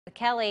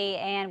Kelly,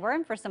 and we're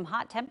in for some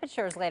hot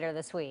temperatures later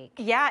this week.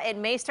 Yeah, it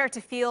may start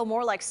to feel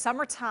more like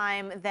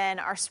summertime than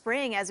our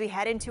spring as we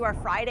head into our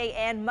Friday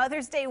and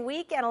Mother's Day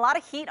weekend. A lot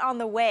of heat on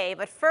the way,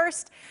 but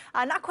first,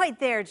 not quite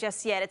there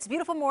just yet. It's a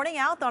beautiful morning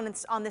out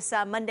on this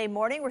Monday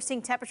morning. We're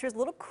seeing temperatures a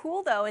little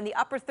cool though in the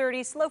upper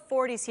 30s, low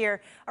 40s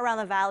here around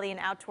the valley and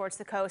out towards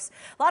the coast.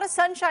 A lot of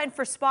sunshine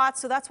for spots,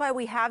 so that's why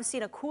we have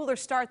seen a cooler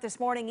start this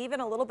morning.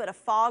 Even a little bit of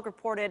fog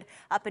reported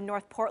up in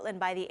North Portland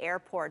by the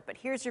airport. But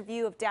here's your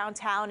view of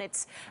downtown.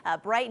 It's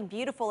bright and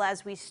beautiful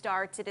as we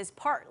start. It is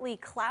partly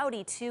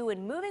cloudy too,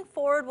 and moving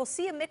forward we'll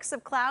see a mix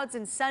of clouds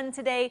and sun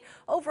today.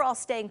 Overall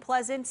staying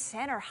pleasant,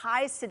 and our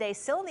highs today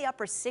still in the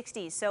upper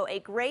 60s, so a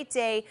great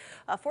day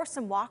for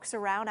some walks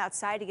around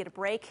outside to get a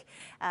break.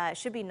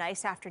 Should be a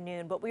nice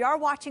afternoon, but we are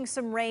watching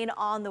some rain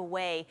on the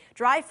way.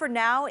 Dry for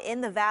now in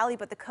the valley,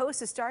 but the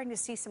coast is starting to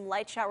see some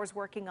light showers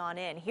working on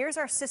in. Here's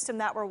our system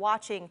that we're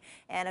watching,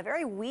 and a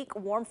very weak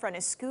warm front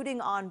is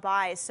scooting on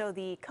by, so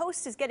the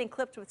coast is getting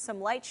clipped with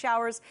some light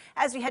showers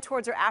as we head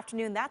towards our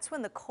afternoon. That's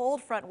when the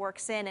cold front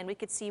works in, and we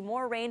could see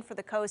more rain for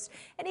the coast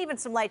and even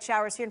some light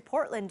showers here in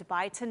Portland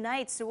by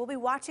tonight. So we'll be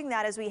watching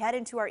that as we head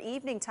into our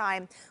evening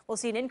time. We'll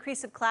see an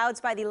increase of clouds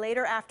by the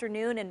later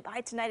afternoon, and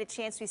by tonight a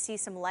chance we see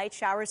some light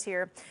showers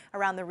here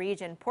around the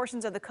region.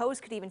 Portions of the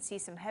coast could even see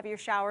some heavier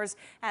showers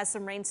as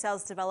some rain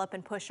cells develop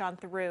and push on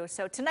through.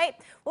 So tonight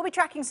we'll be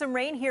tracking some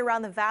rain here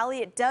around the valley.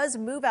 It does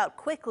move out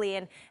quickly,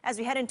 and as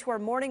we head into our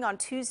morning on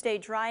Tuesday,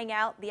 drying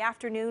out. The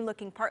afternoon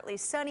looking partly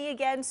sunny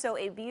again, so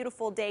a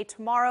beautiful day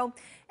tomorrow,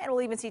 and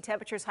we'll even see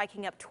temperatures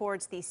hiking up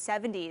towards the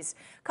 70s.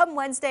 Come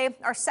Wednesday,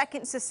 our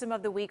second system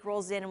of the week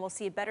rolls in, and we'll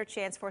see a better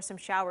chance for some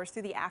showers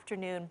through the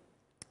afternoon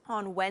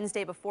on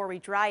Wednesday before we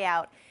dry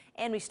out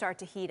and we start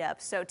to heat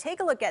up. So take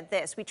a look at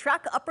this. We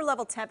track upper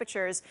level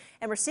temperatures,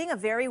 and we're seeing a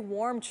very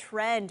warm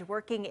trend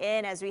working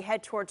in as we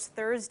head towards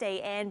Thursday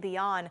and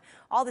beyond.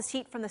 All this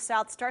heat from the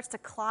south starts to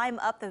climb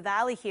up the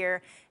valley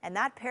here, and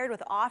that paired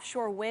with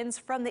offshore winds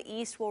from the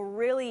east will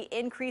really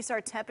increase our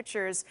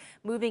temperatures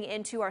moving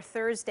into our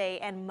Thursday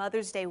and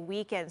Mother's Day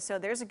weekend. So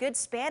there's a good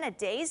span of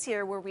days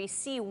here where we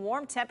see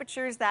warm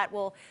temperatures that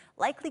will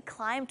likely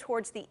climb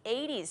towards the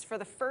 80s for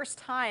the first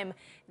time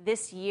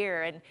this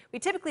year. And we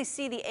typically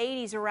see the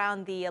 80s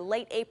around the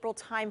late April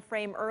time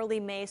frame, early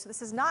May. So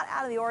this is not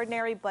out of the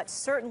ordinary, but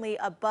certainly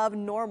above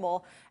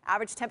normal.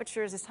 Average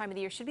temperatures this time of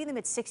the year should be in the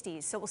mid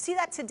 60s. So we'll see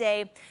that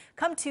today.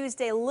 Come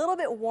Tuesday, a little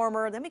bit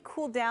warmer. Then we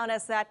cool down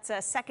as that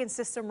second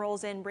system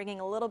rolls in, bringing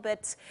a little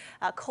bit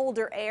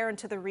colder air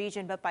into the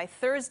region. But by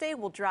Thursday,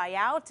 we'll dry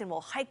out and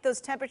we'll hike those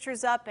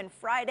temperatures up. And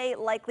Friday,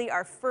 likely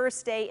our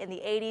first day in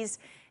the 80s.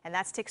 And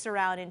that sticks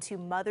around into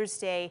Mother's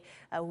Day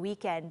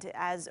weekend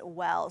as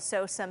well.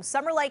 So some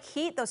summer-like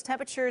heat, those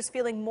temperatures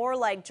feeling more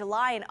like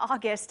July and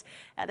August.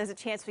 There's a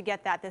chance we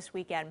get that this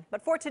weekend.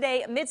 But for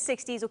today, mid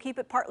 60s, we'll keep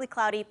it partly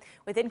cloudy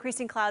with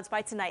increasing clouds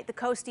by tonight. The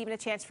coast, even a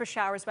chance for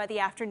showers by the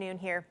afternoon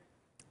here,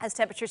 as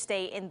temperatures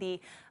stay in the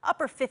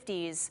upper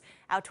 50s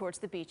out towards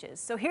the beaches.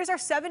 So here's our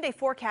 7-day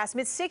forecast.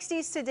 Mid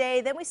 60s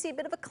today, then we see a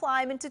bit of a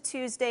climb into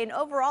Tuesday, and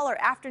overall our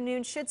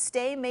afternoon should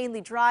stay mainly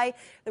dry.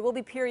 There will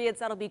be periods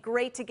that'll be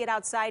great to get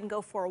outside and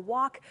go for a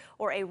walk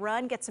or a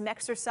run, get some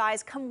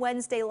exercise. Come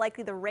Wednesday,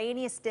 likely the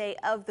rainiest day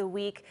of the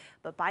week,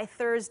 but by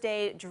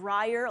Thursday,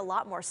 drier, a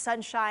lot more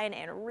sunshine,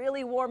 and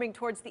really warming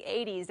towards the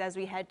 80s as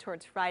we head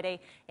towards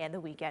Friday and the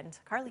weekend.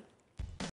 Carly.